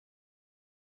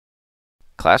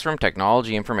Classroom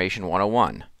Technology Information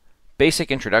 101. Basic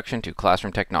Introduction to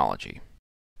Classroom Technology.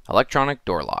 Electronic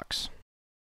door locks.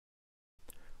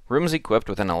 Rooms equipped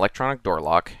with an electronic door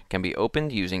lock can be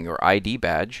opened using your ID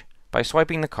badge by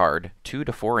swiping the card 2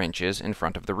 to 4 inches in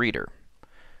front of the reader.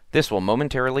 This will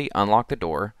momentarily unlock the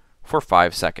door for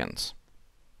 5 seconds.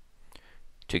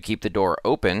 To keep the door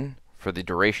open for the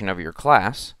duration of your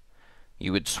class,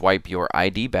 you would swipe your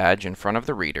ID badge in front of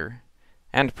the reader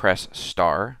and press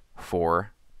star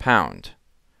for pound.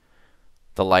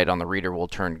 The light on the reader will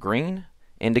turn green,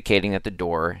 indicating that the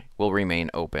door will remain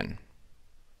open.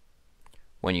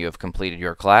 When you have completed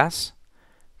your class,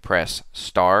 press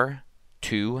star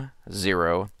 20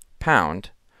 pound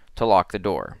to lock the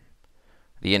door.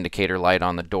 The indicator light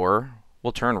on the door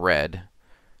will turn red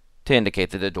to indicate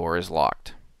that the door is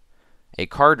locked. A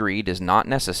card read is not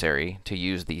necessary to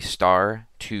use the star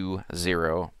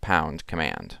 20 pound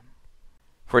command.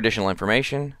 For additional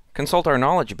information, consult our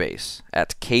knowledge base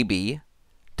at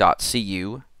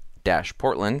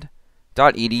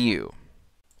kb.cu-portland.edu.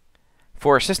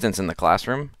 For assistance in the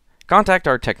classroom, contact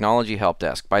our Technology Help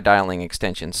Desk by dialing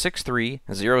extension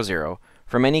 6300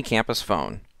 from any campus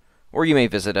phone, or you may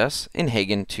visit us in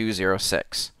Hagen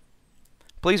 206.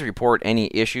 Please report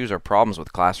any issues or problems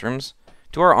with classrooms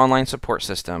to our online support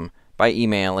system by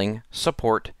emailing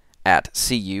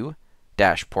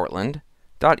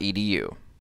support@cu-portland.edu.